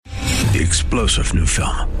The explosive new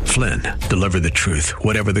film, Flynn, deliver the truth,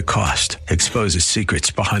 whatever the cost, exposes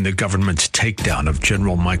secrets behind the government's takedown of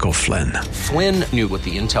General Michael Flynn. Flynn knew what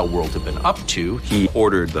the intel world had been up to. He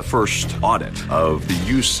ordered the first audit of the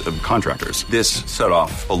use of contractors. This set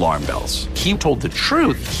off alarm bells. He told the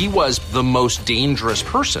truth. He was the most dangerous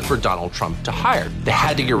person for Donald Trump to hire. They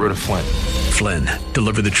had to get rid of Flynn. Flynn,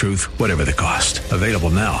 deliver the truth, whatever the cost. Available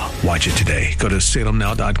now. Watch it today. Go to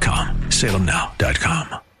salemnow.com.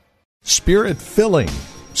 salemnow.com. Spirit filling,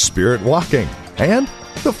 spirit walking, and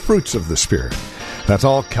the fruits of the Spirit. That's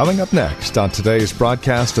all coming up next on today's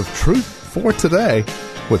broadcast of Truth for Today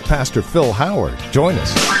with Pastor Phil Howard. Join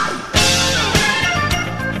us.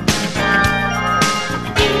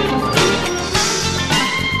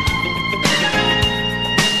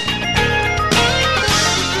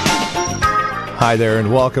 Hi there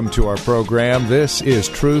and welcome to our program. This is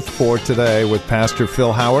Truth for Today with Pastor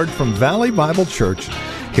Phil Howard from Valley Bible Church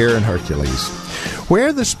here in Hercules.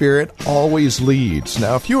 Where the Spirit always leads.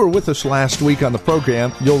 Now, if you were with us last week on the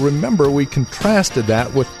program, you'll remember we contrasted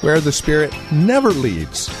that with where the Spirit never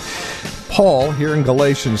leads. Paul, here in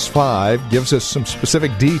Galatians 5, gives us some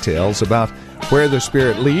specific details about where the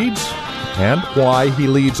Spirit leads and why he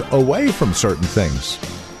leads away from certain things.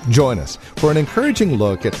 Join us for an encouraging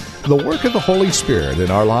look at the work of the Holy Spirit in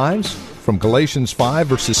our lives from Galatians 5,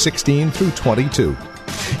 verses 16 through 22.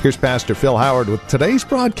 Here's Pastor Phil Howard with today's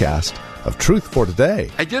broadcast of Truth for Today.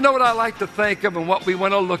 And you know what I like to think of and what we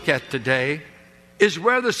want to look at today is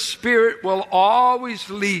where the Spirit will always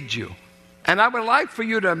lead you. And I would like for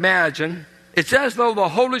you to imagine it's as though the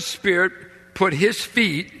Holy Spirit put his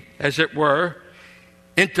feet, as it were,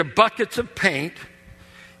 into buckets of paint,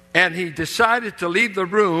 and he decided to leave the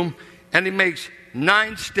room, and he makes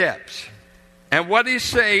 9 steps. And what he's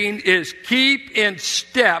saying is keep in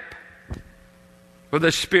step with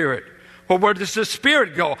the Spirit. Well, where does the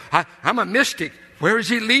Spirit go? I'm a mystic. Where is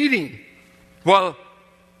he leading? Well,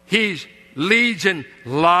 he leads in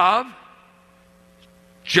love,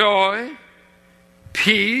 joy,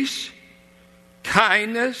 peace,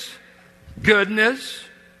 kindness, goodness,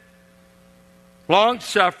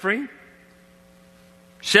 long-suffering,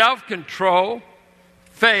 self-control,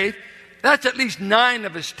 faith. That's at least 9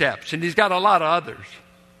 of his steps, and he's got a lot of others.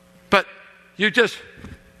 But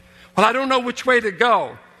I don't know which way to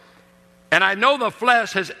go. And I know the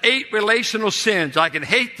flesh has 8 relational sins. I can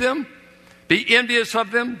hate them, be envious of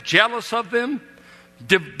them, jealous of them,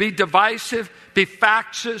 be divisive, be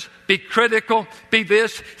factious, be critical, be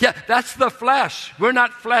this. Yeah, that's the flesh. We're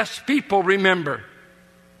not flesh people, remember.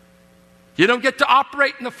 You don't get to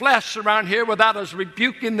operate in the flesh around here without us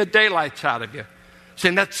rebuking the daylights out of you.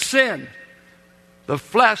 Saying that's sin. The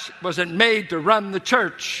flesh wasn't made to run the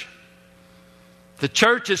church. The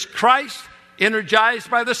church is Christ,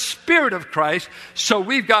 energized by the Spirit of Christ. So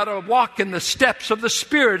we've got to walk in the steps of the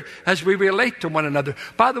Spirit as we relate to one another.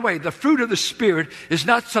 By the way, the fruit of the Spirit is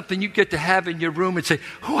not something you get to have in your room and say,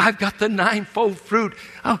 oh, I've got the 9-fold fruit.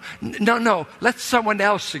 Oh, no. Let someone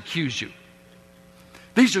else accuse you.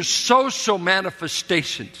 These are social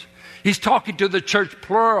manifestations. He's talking to the church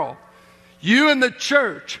plural. You and the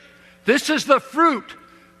church. This is the fruit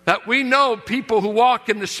that we know people who walk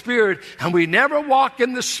in the Spirit, and we never walk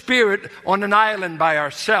in the Spirit on an island by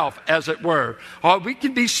ourselves, as it were. Or we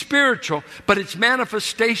can be spiritual, but its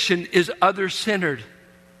manifestation is other-centered.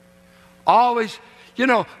 Always,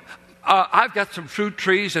 I've got some fruit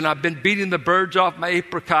trees, and I've been beating the birds off my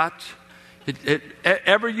apricots.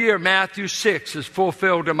 Every year, Matthew 6 is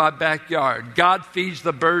fulfilled in my backyard. God feeds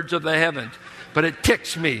the birds of the heavens, but it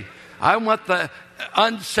ticks me. I want the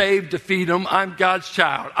unsaved to feed them. I'm God's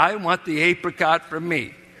child. I want the apricot for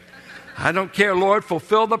me. I don't care, Lord,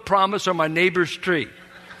 fulfill the promise on my neighbor's tree.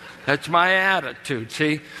 That's my attitude,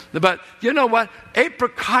 see? But you know what?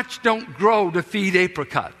 Apricots don't grow to feed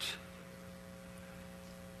apricots.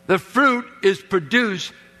 The fruit is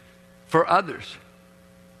produced for others.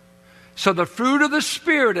 So the fruit of the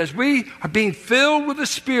Spirit, as we are being filled with the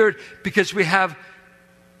Spirit because we have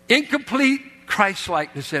incomplete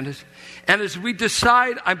Christ-likeness in us, and as we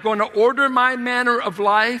decide, I'm going to order my manner of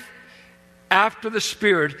life after the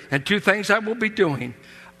Spirit, and 2 things I will be doing.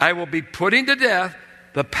 I will be putting to death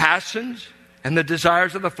the passions and the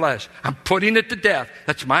desires of the flesh. I'm putting it to death.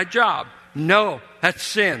 That's my job. No, that's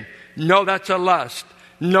sin. No, that's a lust.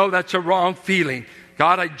 No, that's a wrong feeling.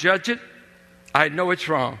 God, I judge it. I know it's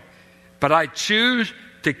wrong. But I choose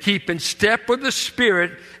to keep in step with the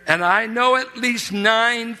Spirit, and I know at least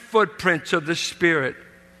 9 footprints of the Spirit.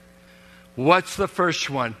 What's the first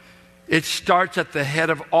one? It starts at the head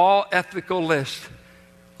of all ethical lists.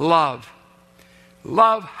 Love.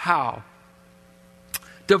 Love how?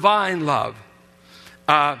 Divine love.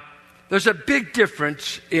 there's a big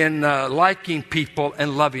difference in liking people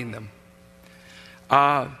and loving them.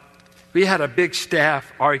 We had a big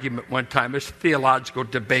staff argument one time. There's a theological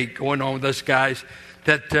debate going on with us guys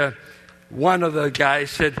that one of the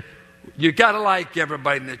guys said, you got to like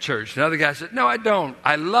everybody in the church. Another guy said, no, I don't.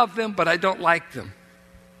 I love them, but I don't like them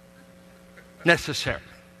necessarily.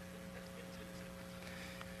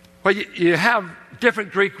 Well, you have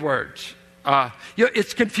different Greek words.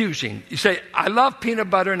 It's confusing. You say, I love peanut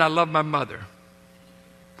butter and I love my mother.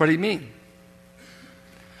 What do you mean?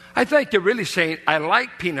 I think you're really saying, I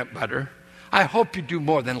like peanut butter. I hope you do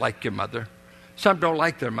more than like your mother. Some don't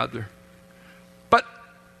like their mother. But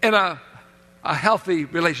in a healthy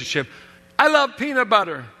relationship, I love peanut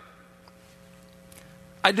butter.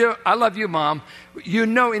 I do. I love you, Mom. You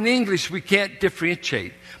know, in English, we can't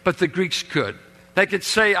differentiate, but the Greeks could. They could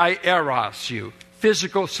say, I eros you,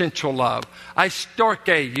 physical, sensual love. I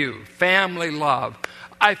storge you, family love.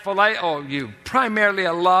 I phileo you, primarily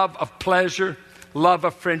a love of pleasure, love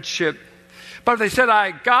of friendship. But if they said I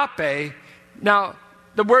agape, now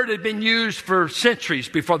the word had been used for centuries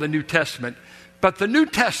before the New Testament. But the New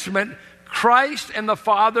Testament, Christ and the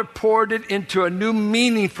Father poured it into a new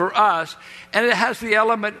meaning for us. And it has the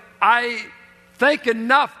element, I think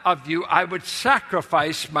enough of you, I would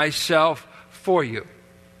sacrifice myself for you.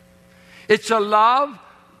 It's a love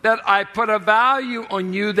that I put a value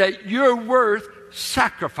on you that you're worth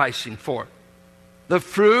sacrificing for. The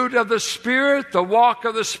fruit of the Spirit, the walk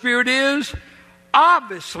of the Spirit is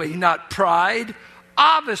obviously not pride,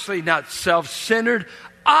 obviously not self-centered,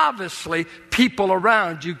 obviously people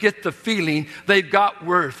around you get the feeling they've got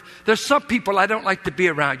worth. There's some people I don't like to be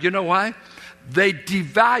around. You know why? They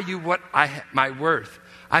devalue my worth.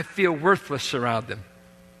 I feel worthless around them.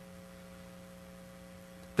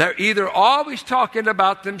 They're either always talking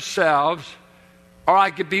about themselves, or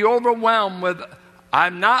I could be overwhelmed with,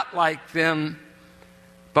 I'm not like them.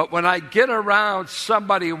 But when I get around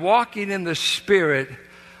somebody walking in the Spirit,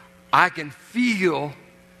 I can feel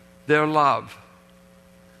their love.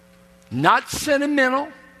 Not sentimental,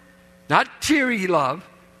 not teary love,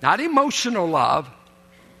 not emotional love.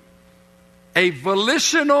 A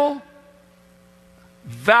volitional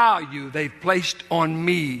value they've placed on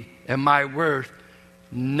me and my worth.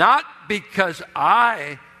 Not because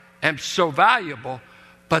I am so valuable,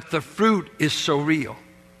 but the fruit is so real.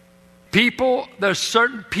 There's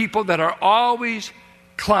certain people that are always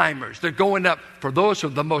climbers. They're going up. For those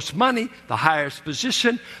with the most money, the highest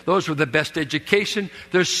position, those with the best education,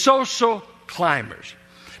 they're social climbers.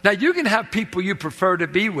 Now, you can have people you prefer to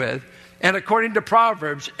be with, and according to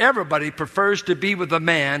Proverbs, everybody prefers to be with a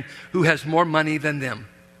man who has more money than them.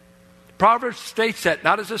 Proverbs states that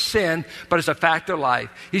not as a sin, but as a fact of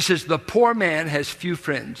life. He says, the poor man has few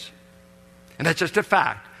friends. And that's just a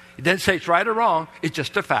fact. It doesn't say it's right or wrong. It's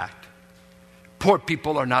just a fact. Poor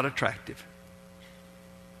people are not attractive.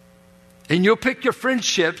 And you'll pick your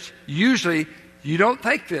friendships. Usually, you don't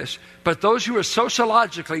think this, but those who are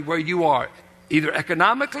sociologically where you are, either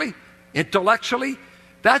economically, intellectually,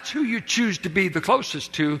 that's who you choose to be the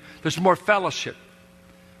closest to. There's more fellowship.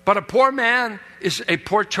 But a poor man is a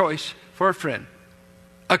poor choice for a friend,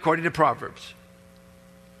 according to Proverbs.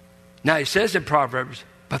 Now, he says in Proverbs,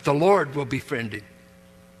 but the Lord will befriend him.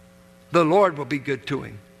 The Lord will be good to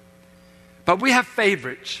him. But we have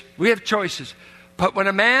favorites. We have choices. But when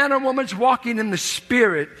a man or woman's walking in the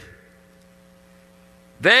Spirit,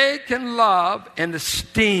 they can love and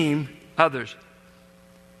esteem others.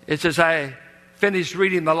 It's as I finished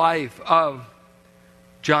reading the life of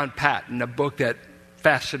John Patton, a book that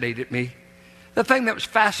fascinated me. The thing that was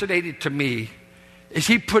fascinating to me is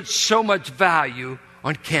he put so much value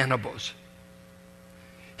on cannibals.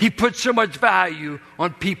 He put so much value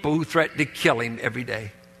on people who threaten to kill him every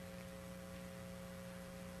day.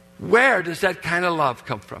 Where does that kind of love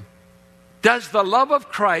come from? Does the love of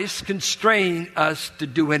Christ constrain us to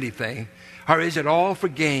do anything? Or is it all for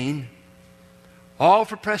gain? All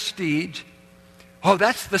for prestige? Oh,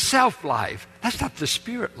 that's the self life. That's not the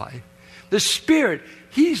Spirit life. The Spirit,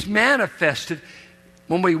 He's manifested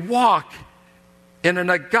when we walk in an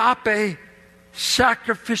agape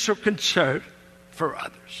sacrificial concern for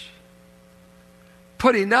others.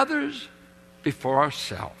 Putting others before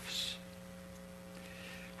ourselves.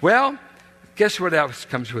 Well, guess what else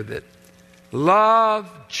comes with it? Love,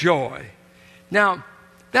 joy. Now,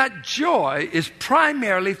 that joy is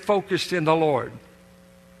primarily focused in the Lord.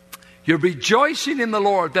 You're rejoicing in the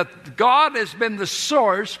Lord that God has been the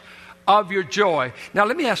source of your joy. Now,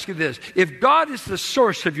 let me ask you this. If God is the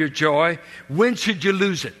source of your joy, when should you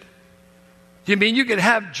lose it? Do you mean you can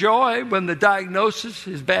have joy when the diagnosis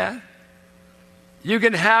is bad? You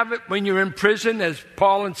can have it when you're in prison, as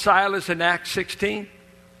Paul and Silas in Acts 16.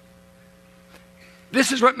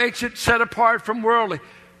 This is what makes it set apart from worldly.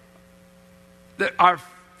 That our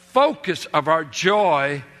focus of our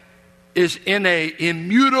joy is in a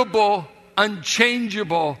immutable,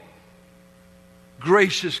 unchangeable,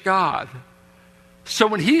 gracious God. So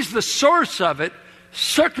when He's the source of it,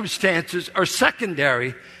 circumstances are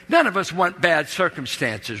secondary. None of us want bad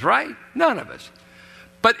circumstances, right? None of us.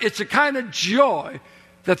 But it's a kind of joy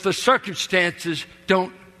that the circumstances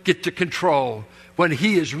don't get to control when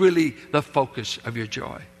He is really the focus of your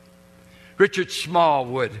joy. Richard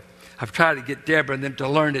Smallwood, I've tried to get Deborah and them to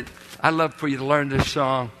learn it. I'd love for you to learn this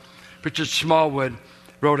song. Richard Smallwood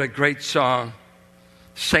wrote a great song,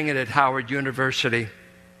 sang it at Howard University.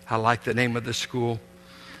 I like the name of the school.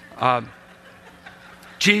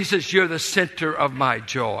 Jesus, you're the center of my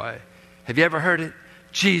joy. Have you ever heard it?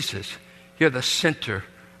 Jesus, you're the center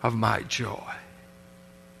of my joy.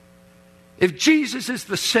 If Jesus is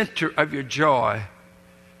the center of your joy,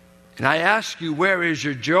 and I ask you, where is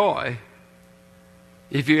your joy?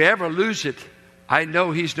 If you ever lose it, I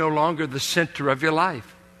know He's no longer the center of your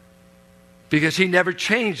life. Because He never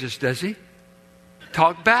changes, does He?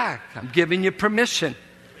 Talk back. I'm giving you permission.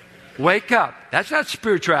 Wake up. That's not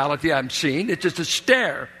spirituality I'm seeing. It's just a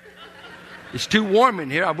stare. It's too warm in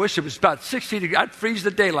here. I wish it was about 60 degrees. I'd freeze the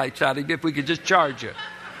daylights out of you if we could just charge you.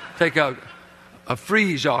 Take a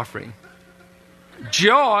freeze offering.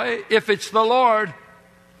 Joy, if it's the Lord,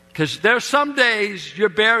 because there's some days you're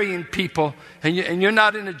burying people and you're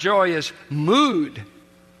not in a joyous mood.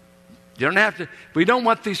 You don't have to. We don't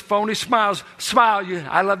want these phony smiles. Smile.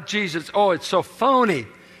 I love Jesus. Oh, it's so phony.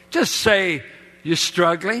 Just say you're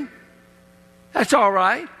struggling. That's all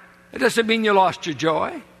right. It doesn't mean you lost your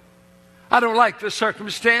joy. I don't like the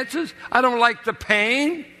circumstances. I don't like the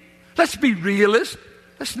pain. Let's be realists.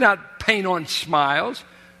 Let's not paint on smiles.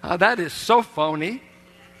 That is so phony.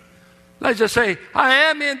 Let's just say, I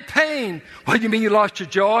am in pain. What do you mean you lost your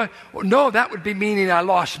joy? Well, no, that would be meaning I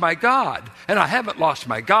lost my God. And I haven't lost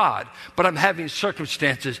my God, but I'm having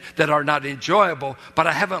circumstances that are not enjoyable, but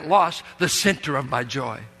I haven't lost the center of my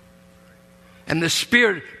joy. And the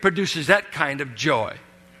Spirit produces that kind of joy.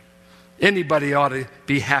 Anybody ought to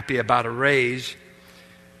be happy about a raise.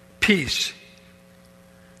 Peace.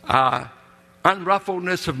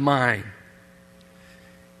 Unruffledness of mind.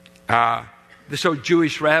 This old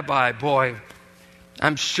Jewish rabbi, boy,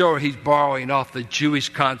 I'm sure he's borrowing off the Jewish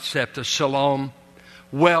concept of shalom,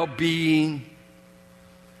 well-being,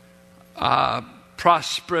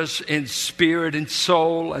 prosperous in spirit and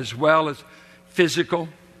soul as well as physical.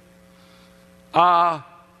 But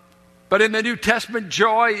in the New Testament,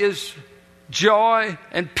 joy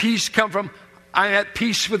and peace come from, I'm at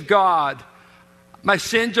peace with God. My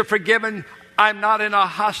sins are forgiven. I'm not in a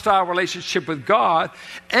hostile relationship with God,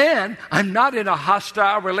 and I'm not in a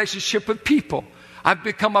hostile relationship with people. I've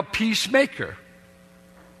become a peacemaker.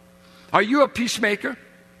 Are you a peacemaker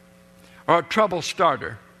or a trouble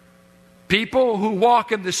starter? People who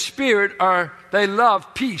walk in the Spirit they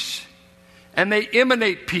love peace, and they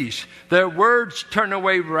emanate peace. Their words turn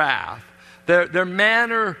away wrath. Their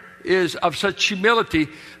manner is of such humility.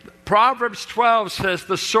 Proverbs 12 says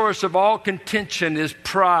the source of all contention is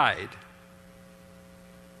pride.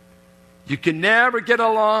 You can never get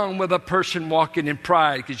along with a person walking in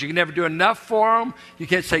pride because you can never do enough for them. You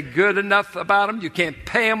can't say good enough about them. You can't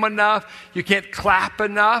pay them enough. You can't clap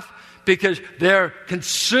enough because they're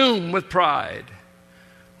consumed with pride.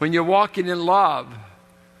 When you're walking in love,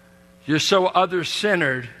 you're so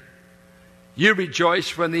other-centered. You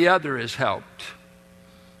rejoice when the other is helped,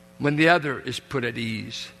 when the other is put at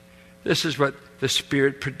ease. This is what the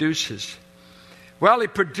Spirit produces. Well, He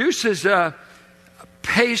produces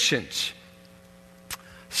patience.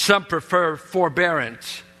 Some prefer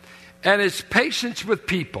forbearance. And it's patience with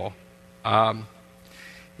people.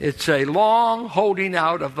 It's a long holding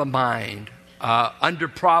out of the mind under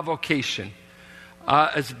provocation.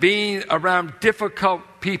 It's being around difficult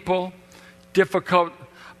people,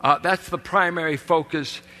 that's the primary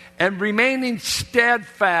focus. And remaining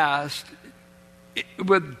steadfast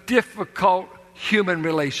with difficult human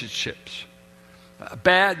relationships. A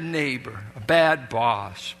bad neighbor, a bad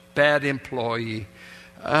boss, bad employee.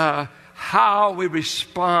 How we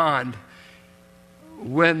respond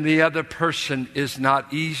when the other person is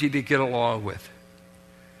not easy to get along with.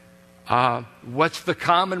 What's the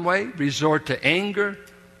common way? Resort to anger,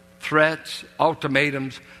 threats,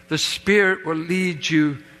 ultimatums. The Spirit will lead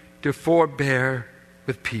you to forbear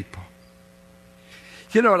with people.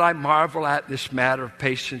 You know what I marvel at in this matter of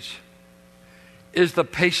patience? Is the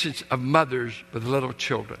patience of mothers with little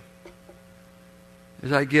children.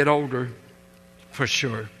 As I get older, for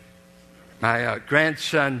sure. My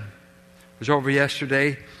grandson was over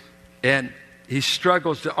yesterday, and he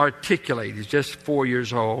struggles to articulate. He's just 4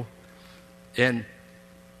 years old, and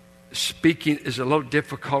speaking is a little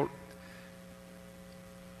difficult.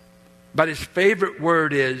 But his favorite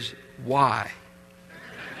word is why.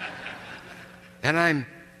 And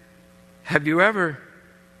have you ever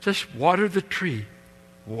just watered the tree?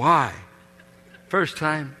 Why? First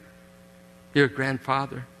time, you're a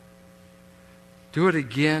grandfather. Do it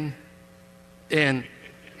again. And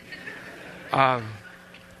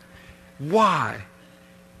why?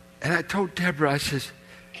 And I told Deborah, I says,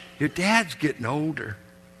 your dad's getting older.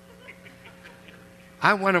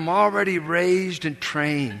 I want him already raised and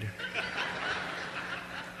trained.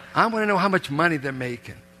 I want to know how much money they're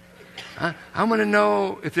making. I want to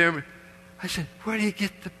know if they're... I said, where do you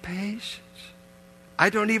get the patience? I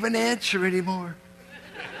don't even answer anymore.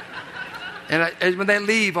 And when they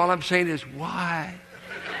leave, all I'm saying is, why?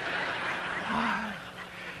 Why?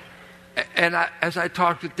 And as I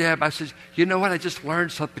talked to Deb, I said, you know what? I just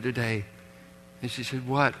learned something today. And she said,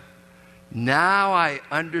 what? Now I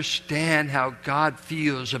understand how God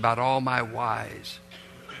feels about all my whys.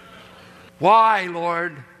 Why,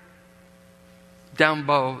 Lord? Down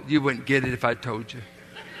below, you wouldn't get it if I told you.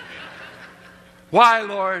 Why,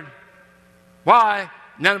 Lord? Why?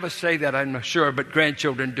 None of us say that, I'm not sure, but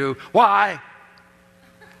grandchildren do. Why?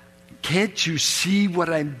 Can't you see what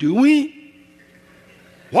I'm doing?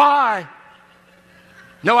 Why?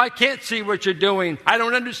 No, I can't see what you're doing. I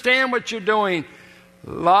don't understand what you're doing.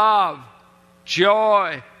 Love,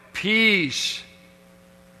 joy, peace,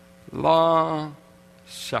 long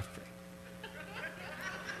suffering,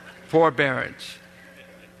 forbearance.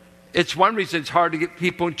 It's one reason it's hard to get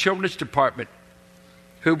people in children's department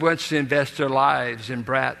who wants to invest their lives in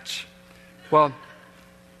brats. Well,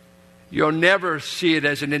 you'll never see it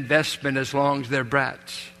as an investment as long as they're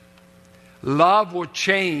brats. Love will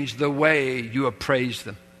change the way you appraise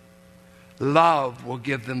them. Love will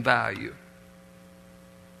give them value.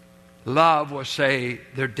 Love will say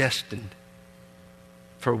they're destined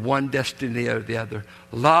for one destiny or the other.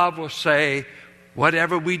 Love will say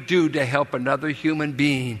whatever we do to help another human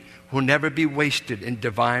being will never be wasted in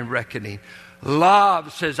divine reckoning.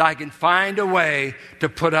 Love says I can find a way to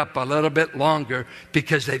put up a little bit longer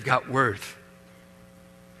because they've got worth.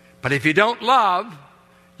 But if you don't love,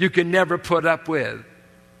 you can never put up with.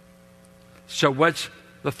 So what's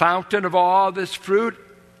the fountain of all this fruit?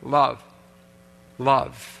 Love.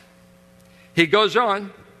 Love. He goes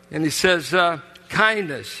on and he says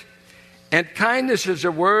kindness. And kindness is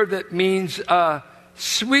a word that means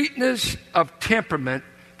sweetness of temperament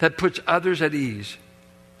that puts others at ease.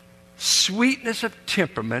 Sweetness of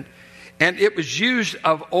temperament. And it was used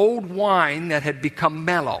of old wine that had become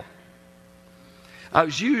mellow. It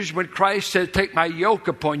was used when Christ said, take my yoke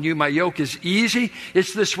upon you. My yoke is easy.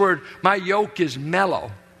 It's this word, my yoke is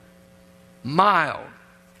mellow, mild.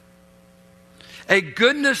 A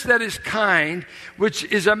goodness that is kind, which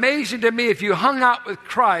is amazing to me. If you hung out with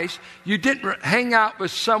Christ, you didn't hang out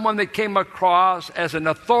with someone that came across as an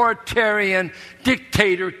authoritarian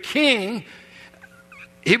dictator king.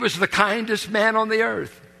 He was the kindest man on the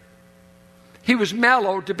earth. He was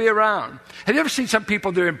mellow to be around. Have you ever seen some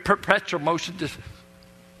people that are in perpetual motion?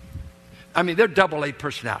 They're double A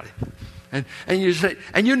personality. And you say,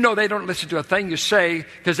 and you know they don't listen to a thing you say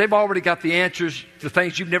because they've already got the answers to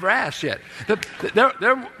things you've never asked yet.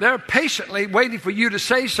 They're patiently waiting for you to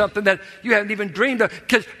say something that you haven't even dreamed of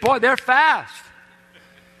because, boy, they're fast.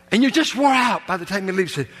 And you just wore out by the time you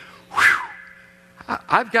leave. You say, whew,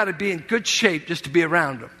 I've got to be in good shape just to be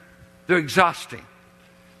around them. They're exhausting.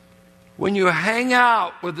 When you hang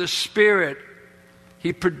out with the Spirit,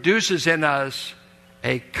 He produces in us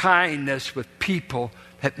a kindness with people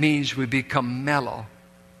that means we become mellow.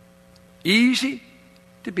 Easy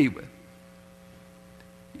to be with.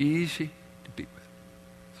 Easy to be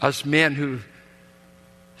with. Us men who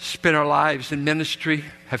spend our lives in ministry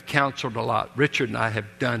have counseled a lot. Richard and I have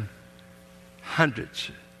done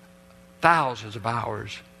hundreds, thousands of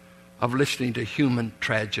hours of listening to human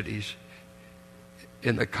tragedies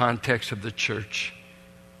in the context of the church.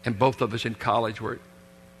 And both of us in college were.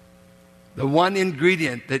 The one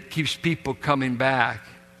ingredient that keeps people coming back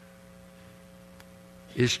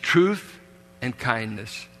is truth and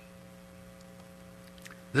kindness.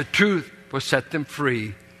 The truth will set them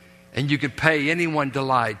free, and you can pay anyone to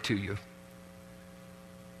lie to you.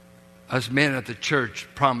 Us men at the church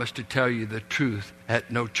promise to tell you the truth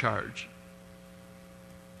at no charge.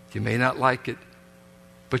 You may not like it,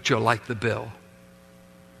 but you'll like the bill.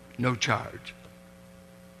 No charge.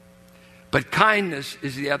 But kindness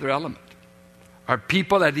is the other element. are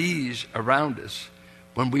people at ease around us.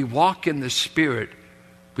 When we walk in the Spirit,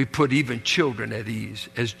 we put even children at ease,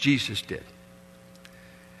 as Jesus did.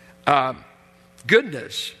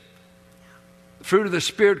 Goodness. The fruit of the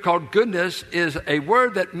Spirit called goodness is a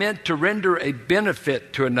word that meant to render a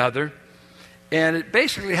benefit to another. And it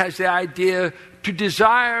basically has the idea to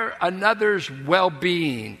desire another's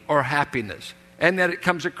well-being or happiness, and that it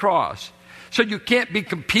comes across. So you can't be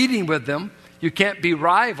competing with them, you can't be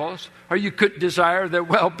rivals, or you couldn't desire their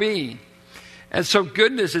well-being. And so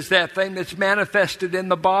goodness is that thing that's manifested in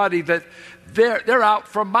the body, that they're out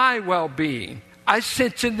for my well-being. I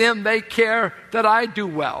sense in them they care that I do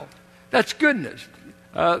well. That's goodness.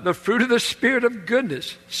 The fruit of the Spirit of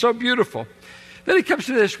goodness. So beautiful. Then he comes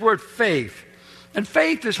to this word faith. And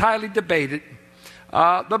faith is highly debated.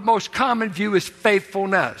 The most common view is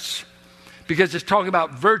faithfulness, because it's talking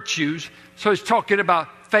about virtues, so it's talking about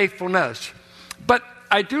faithfulness. But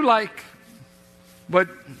I do like what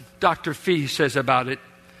Dr. Fee says about it.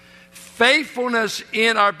 Faithfulness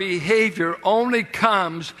in our behavior only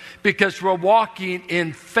comes because we're walking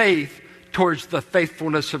in faith towards the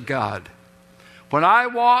faithfulness of God. When I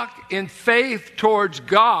walk in faith towards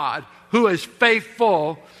God, who is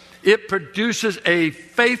faithful, it produces a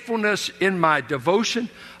faithfulness in my devotion,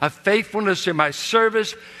 a faithfulness in my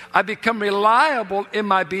service. I become reliable in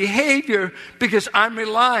my behavior because I'm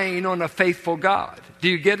relying on a faithful God. Do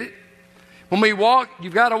you get it? When we walk,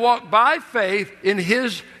 you've got to walk by faith in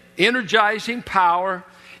His energizing power,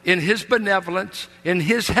 in His benevolence, in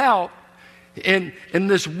His help, in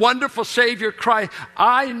this wonderful Savior Christ.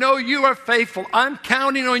 I know you are faithful. I'm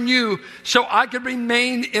counting on you so I can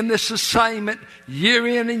remain in this assignment year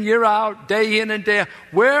in and year out, day in and day out.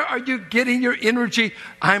 Where are you getting your energy?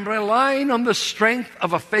 I'm relying on the strength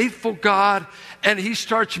of a faithful God, and He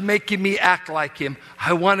starts making me act like Him.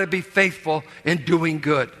 I want to be faithful in doing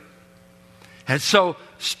good. And so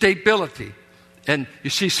stability. And you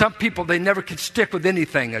see, some people, they never can stick with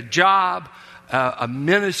anything, a job, a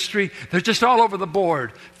ministry. They're just all over the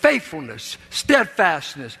board. Faithfulness,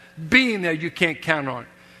 steadfastness, being there you can't count on,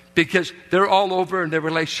 because they're all over in their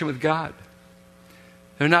relationship with God.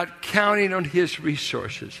 They're not counting on His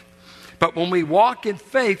resources. But when we walk in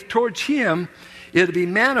faith towards Him, it'll be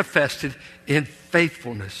manifested in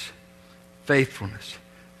faithfulness. Faithfulness.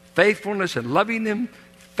 Faithfulness in loving Him,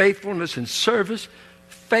 faithfulness in service,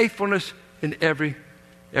 faithfulness in every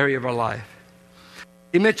area of our life.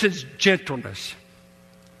 He mentions gentleness.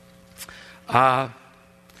 What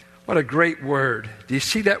a great word. Do you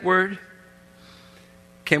see that word?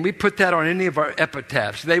 Can we put that on any of our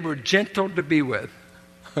epitaphs? They were gentle to be with.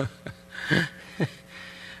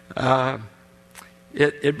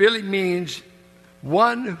 It really means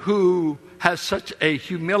one who has such a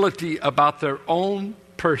humility about their own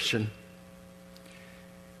person.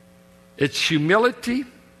 It's humility,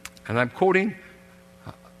 and I'm quoting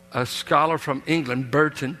a scholar from England,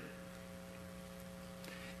 Burton.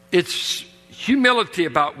 It's humility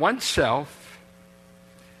about oneself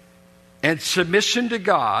and submission to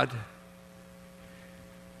God.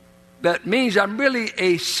 That means I'm really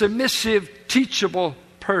a submissive, teachable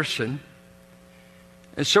person.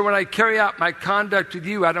 And so when I carry out my conduct with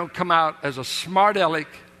you, I don't come out as a smart aleck.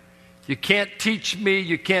 You can't teach me,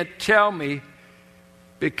 you can't tell me,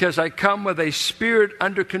 because I come with a spirit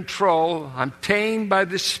under control. I'm tamed by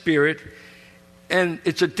the Spirit. And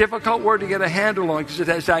it's a difficult word to get a handle on because it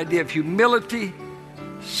has the idea of humility,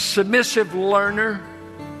 submissive learner,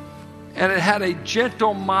 and it had a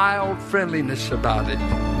gentle, mild friendliness about it.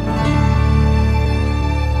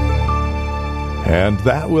 And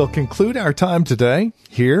that will conclude our time today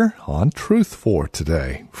here on Truth for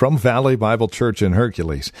Today from Valley Bible Church in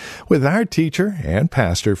Hercules with our teacher and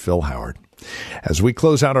pastor, Phil Howard. As we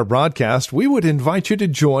close out our broadcast, we would invite you to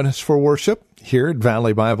join us for worship here at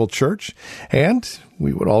Valley Bible Church, and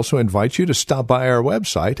we would also invite you to stop by our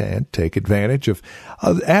website and take advantage of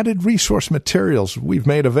added resource materials we've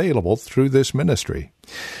made available through this ministry.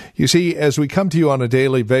 You see, as we come to you on a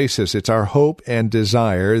daily basis, it's our hope and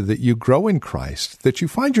desire that you grow in Christ, that you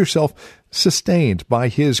find yourself sustained by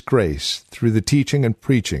His grace through the teaching and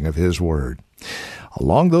preaching of His Word.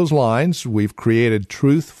 Along those lines, we've created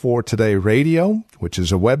Truth for Today Radio, which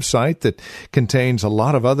is a website that contains a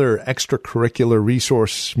lot of other extracurricular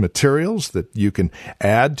resource materials that you can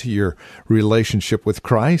add to your relationship with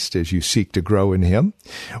Christ as you seek to grow in Him.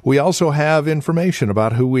 We also have information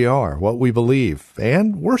about who we are, what we believe,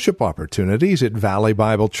 and worship opportunities at Valley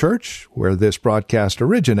Bible Church, where this broadcast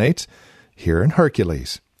originates, here in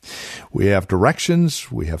Hercules. We have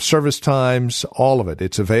directions, we have service times, all of it.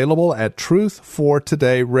 It's available at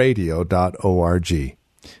truthfortodayradio.org.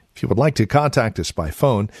 If If you would like to contact us by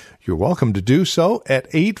phone, you're welcome to do so at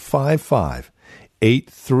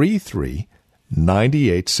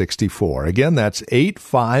 855-833-9864. Again, that's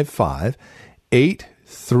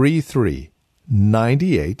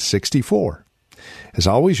 855-833-9864. As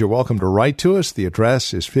always, you're welcome to write to us. The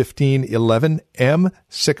address is 1511 M.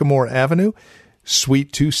 Sycamore Avenue,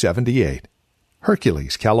 Suite 278,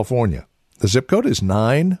 Hercules, California. The zip code is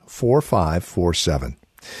 94547.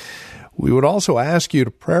 We would also ask you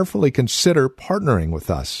to prayerfully consider partnering with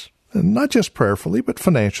us, and not just prayerfully, but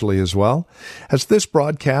financially as well, as this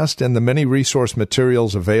broadcast and the many resource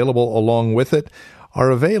materials available along with it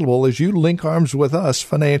are available as you link arms with us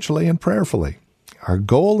financially and prayerfully. Our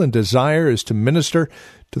goal and desire is to minister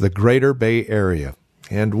to the greater Bay Area,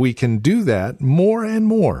 and we can do that more and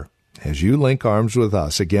more as you link arms with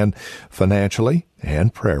us, again, financially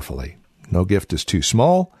and prayerfully. No gift is too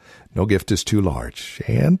small, no gift is too large,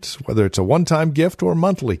 and whether it's a one-time gift or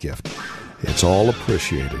monthly gift, it's all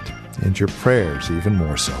appreciated, and your prayers even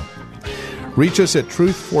more so. Reach us at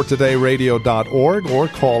truthfortodayradio.org or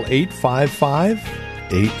call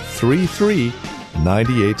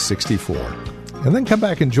 855-833-9864. And then come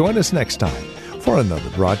back and join us next time for another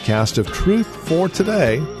broadcast of Truth for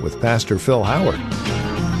Today with Pastor Phil Howard.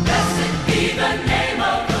 Blessed be the name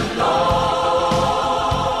of the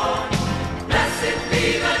Lord. Blessed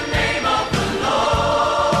be the name of the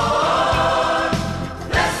Lord.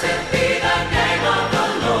 Blessed be the name of the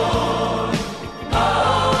Lord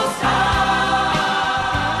Most High.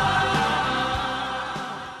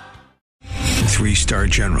 3-star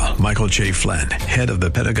General Michael J. Flynn, head of the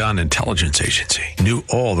Pentagon Intelligence Agency, knew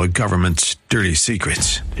all the government's dirty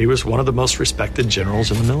secrets. He was one of the most respected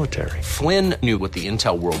generals in the military. Flynn knew what the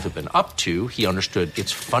intel world had been up to. He understood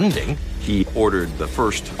its funding. He ordered the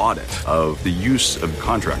first audit of the use of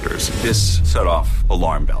contractors. This set off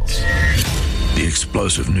alarm bells. The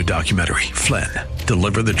explosive new documentary, Flynn,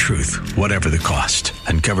 Deliver the Truth, Whatever the Cost,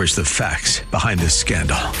 uncovers the facts behind this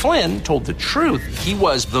scandal. Flynn told the truth. He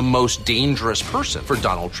was the most dangerous person for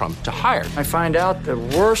Donald Trump to hire. I find out the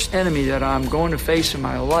worst enemy that I'm going to face in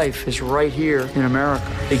my life is right here in America.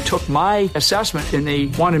 They took my assessment and they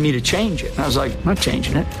wanted me to change it. And I was like, I'm not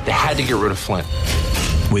changing it. They had to get rid of Flynn.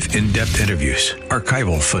 With in-depth interviews,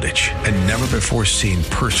 archival footage, and never-before-seen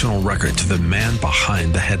personal records of the man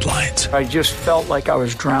behind the headlines. I just felt like I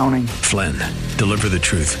was drowning. Flynn, Deliver the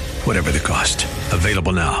Truth, Whatever the Cost.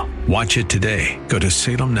 Available now. Watch it today. Go to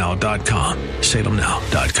salemnow.com.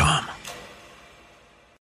 salemnow.com.